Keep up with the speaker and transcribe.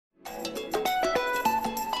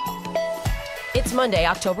It's Monday,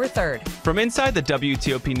 October 3rd. From inside the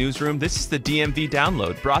WTOP newsroom, this is the DMV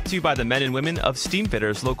Download, brought to you by the men and women of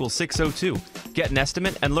Steamfitters Local 602. Get an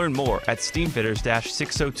estimate and learn more at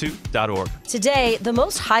steamfitters-602.org. Today, the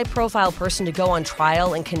most high-profile person to go on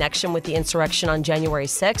trial in connection with the insurrection on January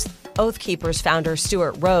 6th, Oathkeepers founder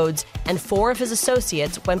Stewart Rhodes, and 4 of his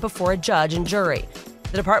associates went before a judge and jury.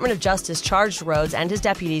 The Department of Justice charged Rhodes and his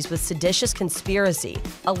deputies with seditious conspiracy,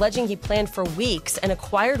 alleging he planned for weeks and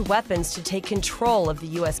acquired weapons to take control of the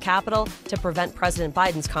U.S. Capitol to prevent President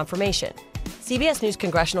Biden's confirmation. CBS News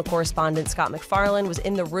Congressional Correspondent Scott MacFarlane was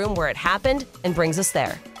in the room where it happened and brings us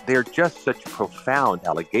there. They're just such profound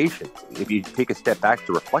allegations. If you take a step back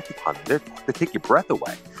to reflect upon them, they take your breath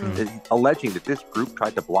away. Alleging that this group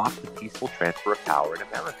tried to block the peaceful transfer of power in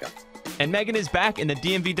America. And Megan is back in the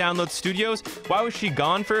DMV Download studios. Why was she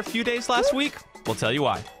gone for a few days last week? We'll tell you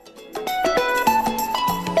why.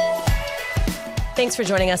 Thanks for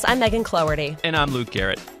joining us. I'm Megan Cloherty. And I'm Luke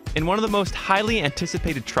Garrett. In one of the most highly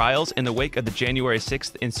anticipated trials in the wake of the January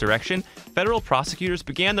 6th insurrection, federal prosecutors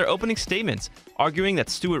began their opening statements, arguing that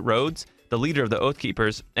Stewart Rhodes, the leader of the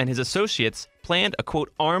Oathkeepers, and his associates planned a,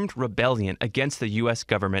 quote, armed rebellion against the U.S.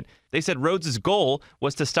 government. They said Rhodes' goal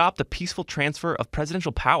was to stop the peaceful transfer of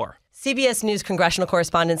presidential power. CBS News Congressional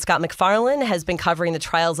Correspondent Scott MacFarlane has been covering the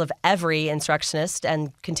trials of every insurrectionist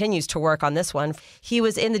and continues to work on this one. He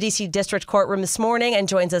was in the D.C. District Courtroom this morning and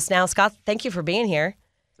joins us now. Scott, thank you for being here.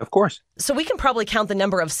 Of course. So we can probably count the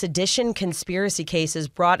number of sedition conspiracy cases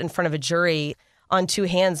brought in front of a jury on 2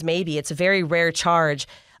 hands, maybe. It's a very rare charge.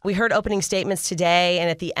 We heard opening statements today, and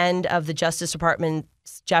at the end of the Justice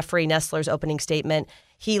Department's Jeffrey Nestler's opening statement,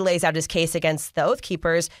 he lays out his case against the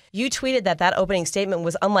Oathkeepers. You tweeted that opening statement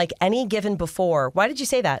was unlike any given before. Why did you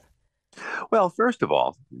say that? Well, first of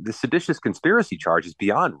all, the seditious conspiracy charge is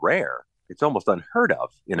beyond rare. It's almost unheard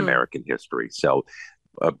of in American history. So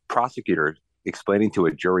a prosecutor explaining to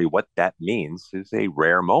a jury what that means is a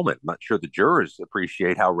rare moment. I'm not sure the jurors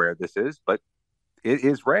appreciate how rare this is, but it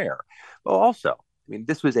is rare. But also,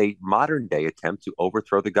 this was a modern day attempt to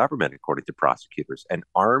overthrow the government, according to prosecutors. An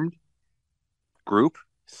armed group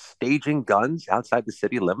staging guns outside the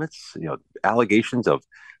city limits, allegations of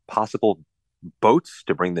possible boats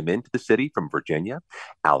to bring them into the city from Virginia,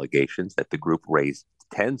 allegations that the group raised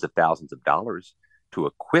tens of thousands of dollars to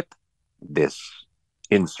equip this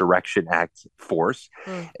Insurrection Act force.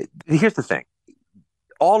 Here's the thing.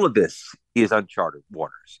 All of this is uncharted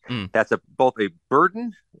waters. That's both a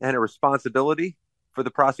burden and a responsibility for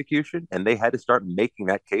the prosecution, and they had to start making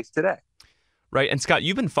that case today. Right. And Scott,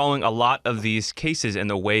 you've been following a lot of these cases in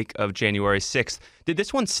the wake of January 6th. Did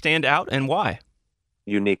this one stand out, and why?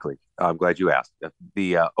 Uniquely. I'm glad you asked.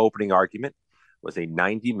 The opening argument was a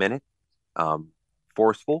 90-minute,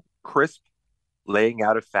 forceful, crisp laying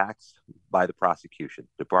out of facts by the prosecution.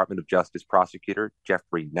 Department of Justice prosecutor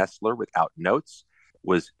Jeffrey Nestler, without notes,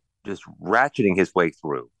 was just ratcheting his way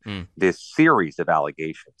through this series of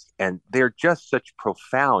allegations. And they're just such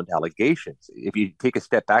profound allegations. If you take a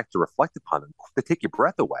step back to reflect upon them, they take your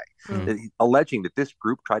breath away. Alleging that this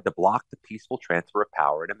group tried to block the peaceful transfer of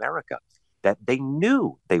power in America, that they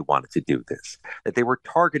knew they wanted to do this, that they were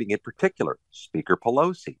targeting in particular Speaker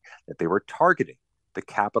Pelosi, that they were targeting the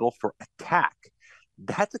Capitol for attack.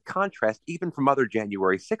 That's a contrast even from other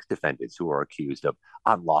January 6 defendants who are accused of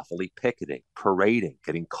unlawfully picketing, parading,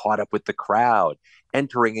 getting caught up with the crowd,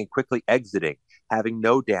 entering and quickly exiting, having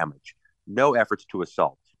no damage, no efforts to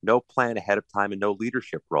assault, no plan ahead of time, and no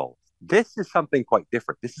leadership role. This is something quite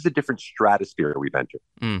different. This is a different stratosphere we've entered.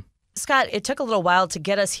 Scott, it took a little while to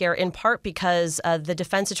get us here, in part because the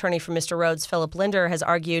defense attorney for Mr. Rhodes, Philip Linder, has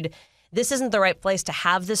argued this isn't the right place to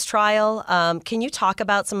have this trial. Can you talk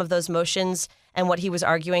about some of those motions and what he was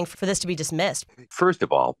arguing for this to be dismissed? First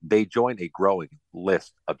of all, they joined a growing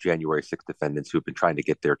list of January 6 defendants who have been trying to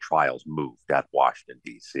get their trials moved at Washington,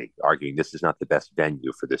 D.C., arguing this is not the best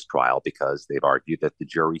venue for this trial because they've argued that the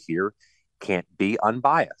jury here can't be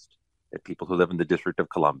unbiased, that people who live in the District of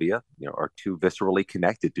Columbia are too viscerally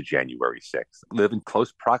connected to January 6th, live in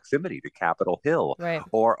close proximity to Capitol Hill,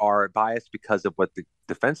 or are biased because of what the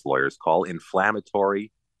defense lawyers call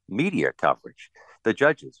inflammatory media coverage. The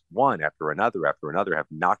judges, one after another, have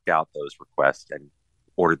knocked out those requests and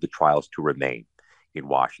ordered the trials to remain in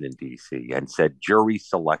Washington, D.C., and said jury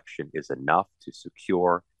selection is enough to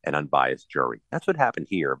secure an unbiased jury. That's what happened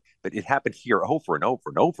here, but it happened here over and over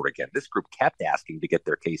and over again. This group kept asking to get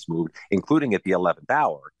their case moved, including at the 11th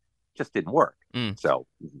hour. Just didn't work. So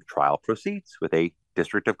the trial proceeds with a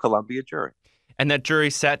District of Columbia jury. And that jury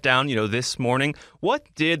sat down, this morning. What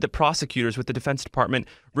did the prosecutors with the Defense Department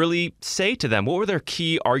really say to them? What were their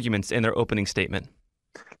key arguments in their opening statement?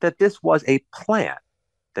 That this was a plan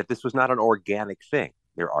that this was not an organic thing.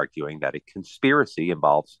 They're arguing that a conspiracy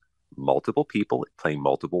involves multiple people playing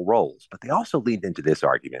multiple roles. But they also leaned into this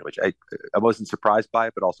argument, which I wasn't surprised by,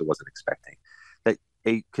 but also wasn't expecting, that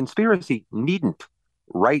a conspiracy needn't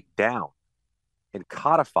write down and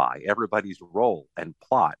codify everybody's role and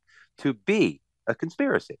plot to be a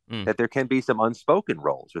conspiracy, that there can be some unspoken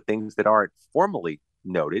roles or things that aren't formally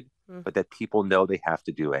noted, but that people know they have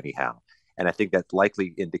to do anyhow. And I think that's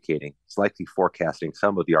likely indicating, it's likely forecasting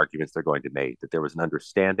some of the arguments they're going to make, that there was an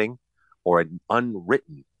understanding or an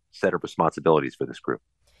unwritten set of responsibilities for this group.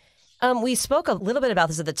 We spoke a little bit about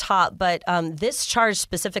this at the top, but this charge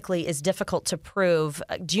specifically is difficult to prove.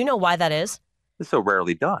 Do you know why that is? It's so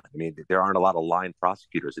rarely done. I mean, there aren't a lot of line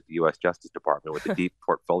prosecutors at the U.S. Justice Department with a deep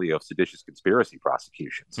portfolio of seditious conspiracy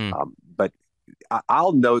prosecutions. But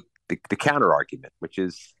I'll note the counter argument, which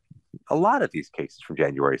is a lot of these cases from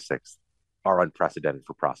January 6th are unprecedented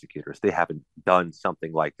for prosecutors. They haven't done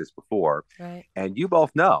something like this before. Right. And you both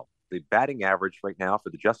know the batting average right now for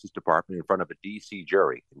the Justice Department in front of a D.C.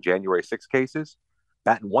 jury in January 6 cases,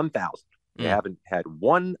 batting 1,000. They haven't had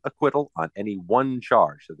one acquittal on any one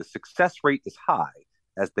charge. So the success rate is high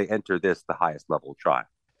as they enter the highest level of trial.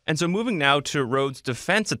 And so moving now to Rhodes'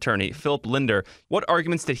 defense attorney, Philip Linder, what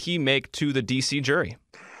arguments did he make to the D.C. jury?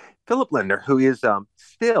 Philip Linder, who is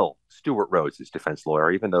still Stewart Rhodes' defense lawyer,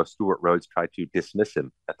 even though Stewart Rhodes tried to dismiss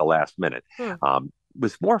him at the last minute,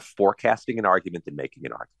 was more forecasting an argument than making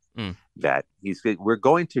an argument. That we're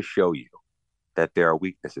going to show you that there are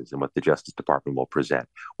weaknesses in what the Justice Department will present.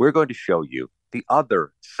 We're going to show you the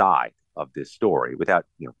other side of this story without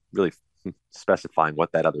really specifying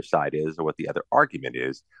what that other side is or what the other argument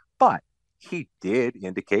is. But he did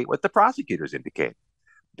indicate what the prosecutors indicate,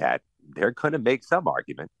 that they're going to make some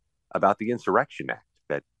argument about the Insurrection Act,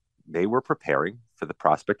 that they were preparing for the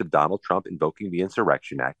prospect of Donald Trump invoking the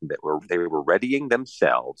Insurrection Act, and that they were readying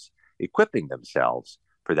themselves, equipping themselves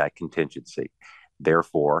for that contingency.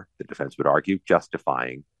 Therefore, the defense would argue,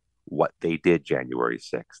 justifying what they did January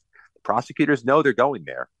 6th. The prosecutors know they're going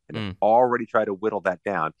there and have already tried to whittle that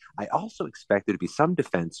down. I also expect there to be some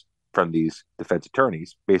defense from these defense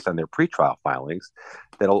attorneys, based on their pretrial filings,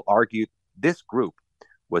 that'll argue this group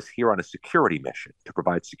was here on a security mission to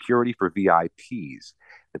provide security for VIPs.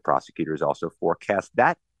 The prosecutors also forecast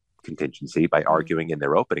that contingency by arguing in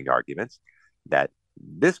their opening arguments that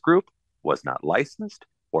this group was not licensed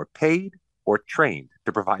or paid or trained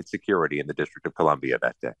to provide security in the District of Columbia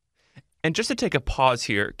that day. And just to take a pause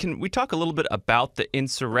here, can we talk a little bit about the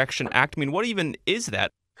Insurrection Act? I mean, what even is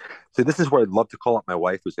that? So this is where I'd love to call up my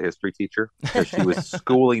wife, who's a history teacher, because she was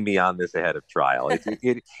schooling me on this ahead of trial.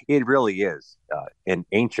 It really is an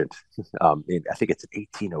ancient, I think it's an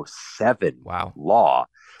 1807 law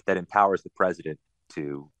that empowers the president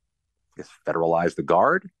to federalize the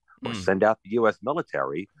Guard or send out the U.S.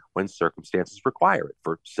 military when circumstances require it,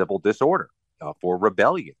 for civil disorder, for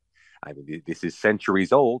rebellion. I mean, this is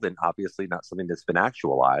centuries old and obviously not something that's been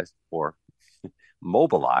actualized or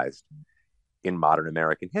mobilized in modern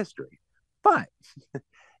American history. But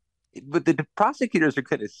what the prosecutors are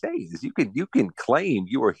going to say is you can claim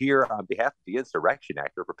you were here on behalf of the Insurrection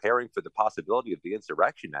Act or preparing for the possibility of the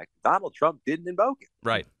Insurrection Act. Donald Trump didn't invoke it.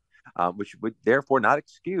 Right. Which would therefore not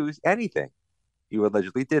excuse anything you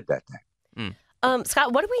allegedly did that day.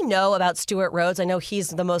 Scott, what do we know about Stewart Rhodes? I know he's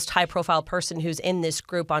the most high-profile person who's in this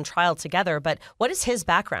group on trial together, but what is his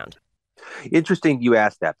background? Interesting you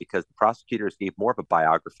asked that, because the prosecutors gave more of a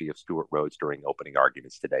biography of Stewart Rhodes during opening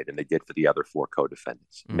arguments today than they did for the other four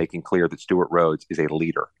co-defendants, making clear that Stewart Rhodes is a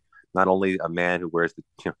leader, not only a man who wears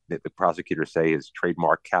the prosecutors say his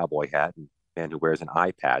trademark cowboy hat, and a man who wears an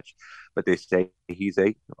eye patch, but they say he's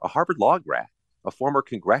a Harvard law grad, a former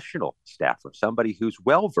congressional staffer, somebody who's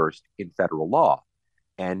well-versed in federal law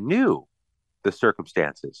and knew the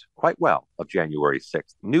circumstances quite well of January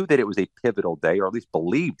 6th, knew that it was a pivotal day, or at least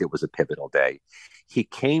believed it was a pivotal day. He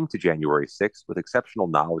came to January 6th with exceptional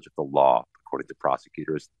knowledge of the law, according to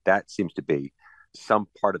prosecutors. That seems to be some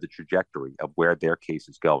part of the trajectory of where their case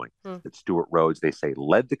is going. That Stewart Rhodes, they say,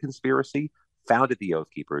 led the conspiracy, founded the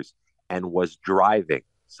Oathkeepers, and was driving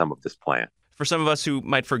some of this plan. For some of us who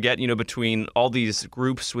might forget, between all these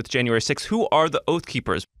groups with January 6th, who are the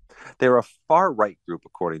Oathkeepers? They're a far-right group,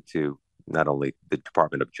 according to not only the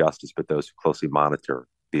Department of Justice, but those who closely monitor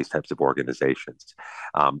these types of organizations.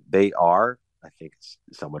 They are, I think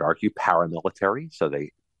some would argue, paramilitary. So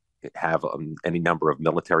they have any number of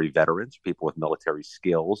military veterans, people with military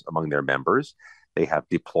skills among their members. They have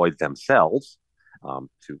deployed themselves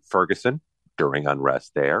to Ferguson during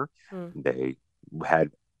unrest there. They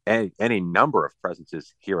had any number of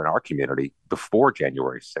presences here in our community before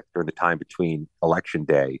January 6th, during the time between Election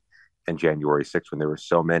Day and January 6th when there were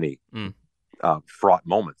so many fraught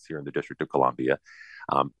moments here in the District of Columbia.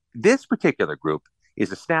 This particular group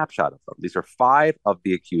is a snapshot of them. These are 5 of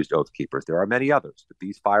the accused Oathkeepers. There are many others, but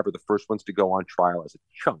these 5 are the first ones to go on trial as a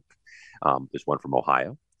chunk. There's one from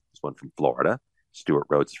Ohio. There's one from Florida. Stewart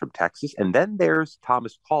Rhodes is from Texas. And then there's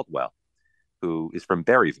Thomas Caldwell, who is from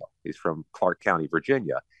Berryville. He's from Clark County,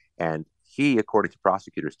 Virginia. And he, according to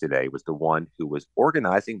prosecutors today, was the one who was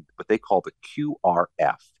organizing what they call the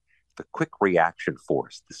QRF, the Quick Reaction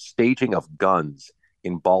Force, the staging of guns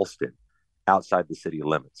in Ballston outside the city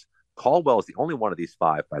limits. Caldwell is the only one of these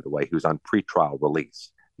 5, by the way, who's on pretrial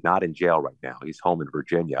release, not in jail right now. He's home in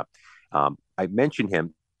Virginia. I mention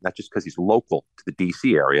him not just because he's local to the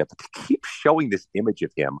D.C. area, but to keep showing this image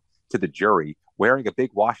of him to the jury wearing a big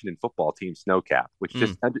Washington football team snow cap, which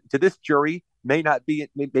just to this jury may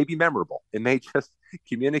be memorable. It may just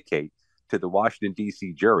communicate to the Washington,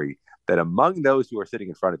 D.C. jury that among those who are sitting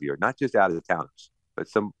in front of you are not just out of the towners, but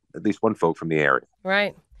at least one folk from the area.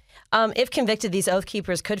 Right. If convicted, these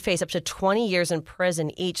Oathkeepers could face up to 20 years in prison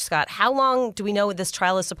each. Scott, how long do we know this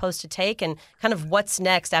trial is supposed to take, and kind of what's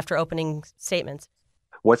next after opening statements?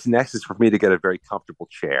 What's next is for me to get a very comfortable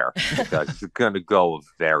chair because it's going to go a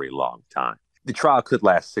very long time. The trial could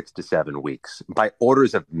last 6 to 7 weeks by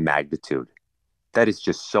orders of magnitude. That is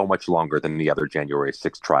just so much longer than the other January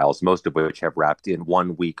 6 trials, most of which have wrapped in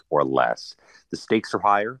 1 week or less. The stakes are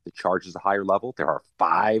higher. The charge is a higher level. There are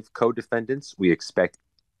 5 co-defendants. We expect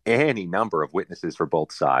any number of witnesses for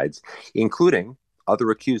both sides, including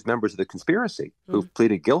other accused members of the conspiracy who've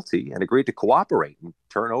pleaded guilty and agreed to cooperate and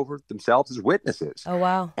turn over themselves as witnesses. Oh,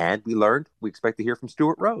 wow. And we expect to hear from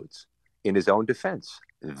Stewart Rhodes in his own defense.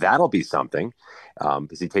 That'll be something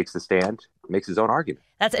as he takes the stand, makes his own argument.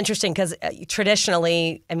 That's interesting because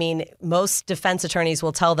traditionally, I mean, most defense attorneys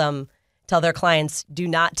will tell their clients, do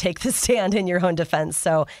not take the stand in your own defense.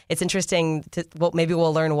 So it's interesting. Maybe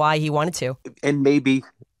we'll learn why he wanted to. And maybe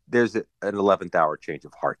there's an 11th hour change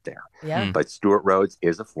of heart there. Yeah. But Stewart Rhodes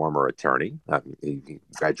is a former attorney. He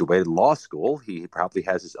graduated law school. He probably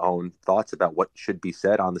has his own thoughts about what should be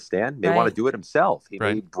said on the stand. May want to do it himself. He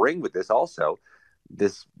may bring with this also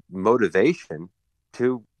this motivation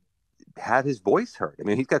to have his voice heard. I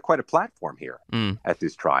mean, he's got quite a platform here at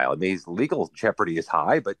this trial. I mean, his legal jeopardy is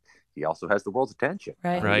high, but he also has the world's attention.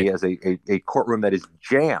 Right. He has a courtroom that is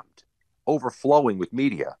jammed, overflowing with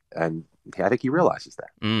media, and I think he realizes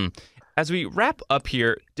that. As we wrap up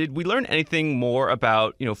here, did we learn anything more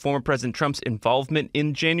about, former President Trump's involvement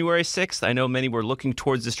in January 6th? I know many were looking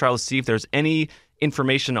towards this trial to see if there's any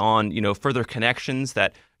information on, further connections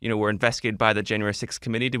that, were investigated by the January 6th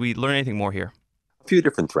committee. Did we learn anything more here? A few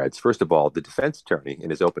different threads. First of all, the defense attorney in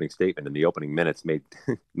his opening statement in the opening minutes made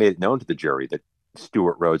it known to the jury that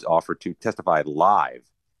Stewart Rhodes offered to testify live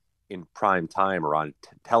in prime time or on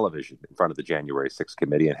television in front of the January 6th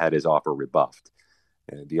committee and had his offer rebuffed.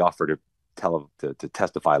 The offer to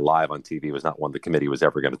testify live on TV was not one the committee was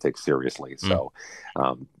ever going to take seriously. So,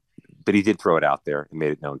 but he did throw it out there and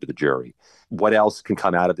made it known to the jury. What else can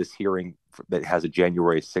come out of this hearing that has a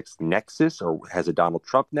January 6th nexus or has a Donald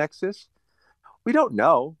Trump nexus? We don't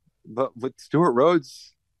know, but with Stewart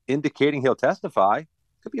Rhodes indicating he'll testify,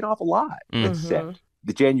 could be an awful lot that's said.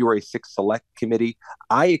 The January 6th Select Committee,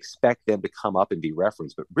 I expect them to come up and be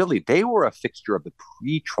referenced, but really they were a fixture of the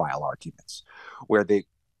pre-trial arguments where the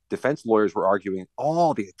defense lawyers were arguing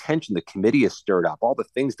all the attention the committee has stirred up, all the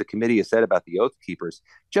things the committee has said about the Oath Keepers,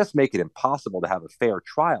 just make it impossible to have a fair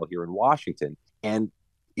trial here in Washington. And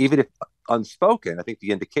even if unspoken, I think the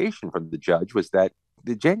indication from the judge was that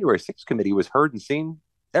the January 6th committee was heard and seen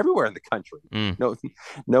everywhere in the country.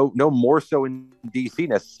 No more so in D.C.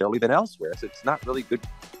 necessarily than elsewhere. So it's not really good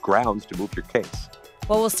grounds to move your case.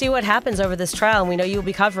 Well, we'll see what happens over this trial, and we know you'll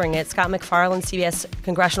be covering it. Scott MacFarlane, CBS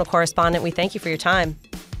Congressional Correspondent, we thank you for your time.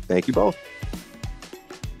 Thank you both.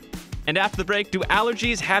 And after the break, do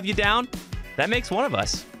allergies have you down? That makes one of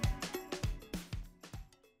us.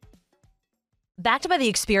 Backed by the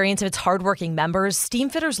experience of its hardworking members,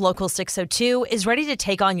 Steamfitters Local 602 is ready to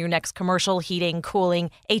take on your next commercial, heating, cooling,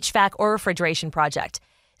 HVAC, or refrigeration project.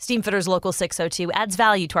 Steamfitters Local 602 adds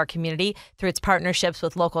value to our community through its partnerships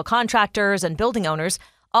with local contractors and building owners,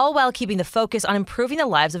 all while keeping the focus on improving the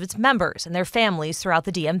lives of its members and their families throughout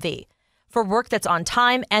the DMV. For work that's on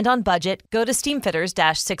time and on budget, go to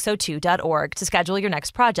steamfitters-602.org to schedule your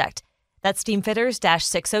next project. That's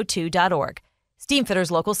steamfitters-602.org. Steamfitters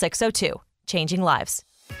Local 602. Changing lives.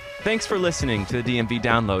 Thanks for listening to the DMV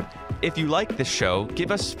Download. If you like this show,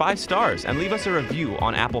 give us 5 stars and leave us a review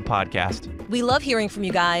on Apple Podcast. We love hearing from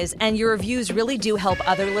you guys, and your reviews really do help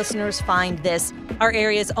other listeners find this, our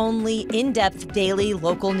area's only in-depth daily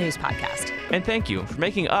local news podcast. And thank you for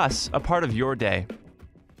making us a part of your day.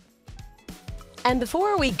 And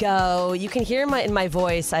before we go, you can hear in my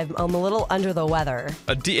voice, I'm a little under the weather.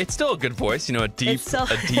 It's still a good voice, a deep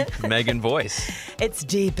Megan voice. It's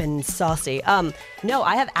deep and saucy. No,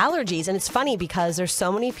 I have allergies, and it's funny because there's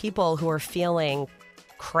so many people who are feeling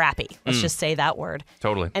crappy. Let's just say that word.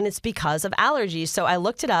 Totally. And it's because of allergies. So I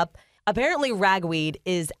looked it up. Apparently, ragweed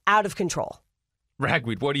is out of control.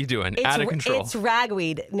 Ragweed, what are you doing? Out of control. It's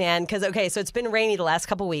ragweed, man. Because, so it's been rainy the last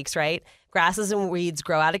couple weeks, right? Grasses and weeds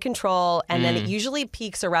grow out of control, and then it usually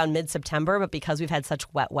peaks around mid-September, but because we've had such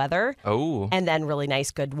wet weather, and then really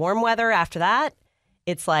nice, good, warm weather after that,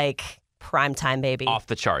 it's like prime time, baby. Off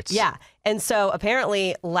the charts. Yeah. And so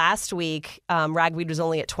apparently last week, ragweed was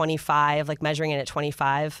only at 25, like measuring it at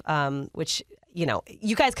 25, which,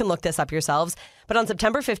 you guys can look this up yourselves. But on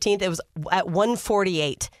September 15th, it was at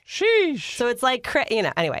 148. Sheesh. So it's like,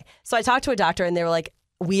 anyway. So I talked to a doctor, and they were like,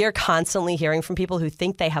 we are constantly hearing from people who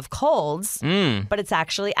think they have colds, but it's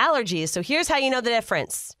actually allergies. So here's how you know the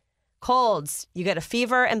difference. Colds, you get a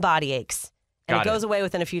fever and body aches, and it goes away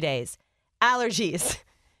within a few days. Allergies,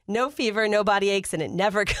 no fever, no body aches, and it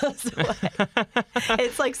never goes away.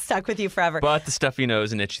 It's like stuck with you forever. But the stuffy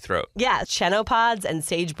nose and itchy throat. Yeah, chenopods and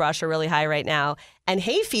sagebrush are really high right now. And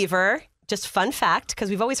hay fever, just fun fact,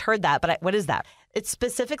 because we've always heard that, but what is that? It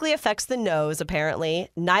specifically affects the nose, apparently.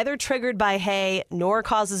 Neither triggered by hay nor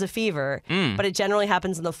causes a fever, but it generally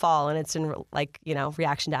happens in the fall, and it's in,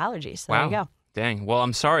 reaction to allergies. So there you go. Dang. Well,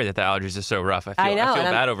 I'm sorry that the allergies are so rough. I feel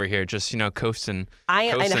bad over here, just, coasting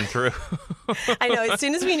through. I know. As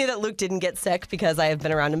soon as we knew that Luke didn't get sick because I have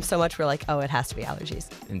been around him so much, we're like, oh, it has to be allergies.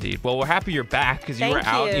 Indeed. Well, we're happy you're back because you were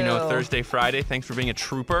out, Thursday, Friday. Thanks for being a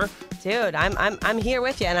trooper. Dude, I'm here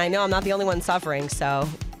with you, and I know I'm not the only one suffering, so,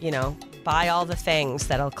 buy all the things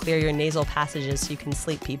that'll clear your nasal passages so you can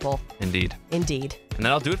sleep, people. Indeed. Indeed. And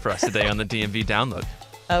that'll do it for us today on the DMV Download.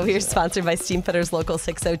 We're sponsored by Steam Fitters Local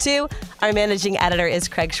 602. Our managing editor is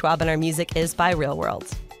Craig Schwab, and our music is by Real World.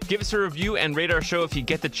 Give us a review and rate our show if you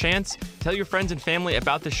get the chance. Tell your friends and family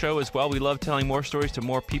about the show as well. We love telling more stories to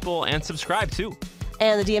more people, and subscribe too.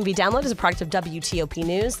 And the DMV Download is a product of WTOP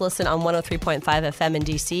News. Listen on 103.5 FM in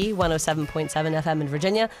D.C., 107.7 FM in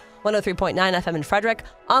Virginia, 103.9 FM in Frederick,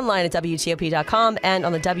 online at WTOP.com, and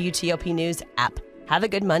on the WTOP News app. Have a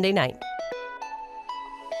good Monday night.